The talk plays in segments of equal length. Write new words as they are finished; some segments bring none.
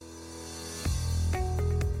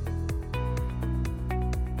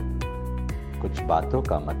कुछ बातों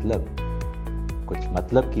का मतलब, कुछ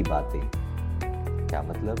मतलब की बातें। क्या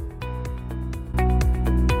मतलब?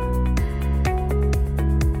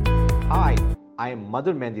 Hi, I am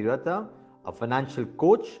Madhur Mendirata, a financial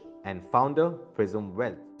coach and founder Prism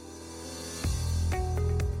Wealth.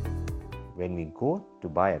 When we go to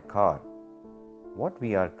buy a car, what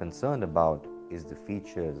we are concerned about is the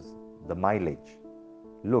features, the mileage,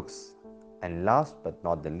 looks, and last but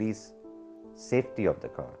not the least, safety of the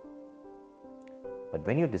car. But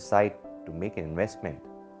when you decide to make an investment,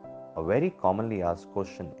 a very commonly asked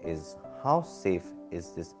question is, how safe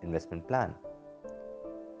is this investment plan?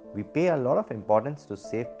 We pay a lot of importance to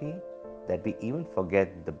safety that we even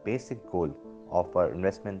forget the basic goal of our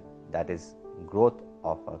investment, that is growth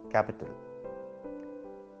of our capital.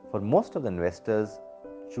 For most of the investors,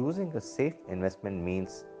 choosing a safe investment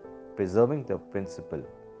means preserving the principal,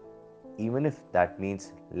 even if that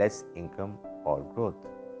means less income or growth.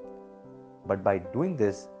 But by doing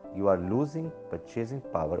this, you are losing purchasing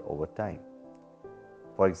power over time.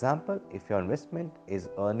 For example, if your investment is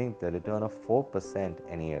earning the return of 4%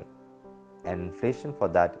 a year and inflation for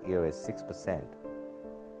that year is 6%,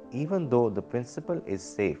 even though the principal is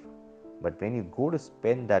safe, but when you go to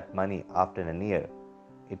spend that money after a year,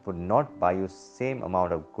 it would not buy you same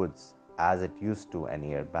amount of goods as it used to a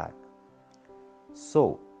year back.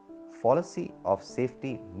 So, fallacy of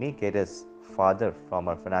safety may get us farther from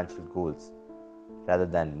our financial goals rather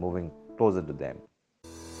than moving closer to them.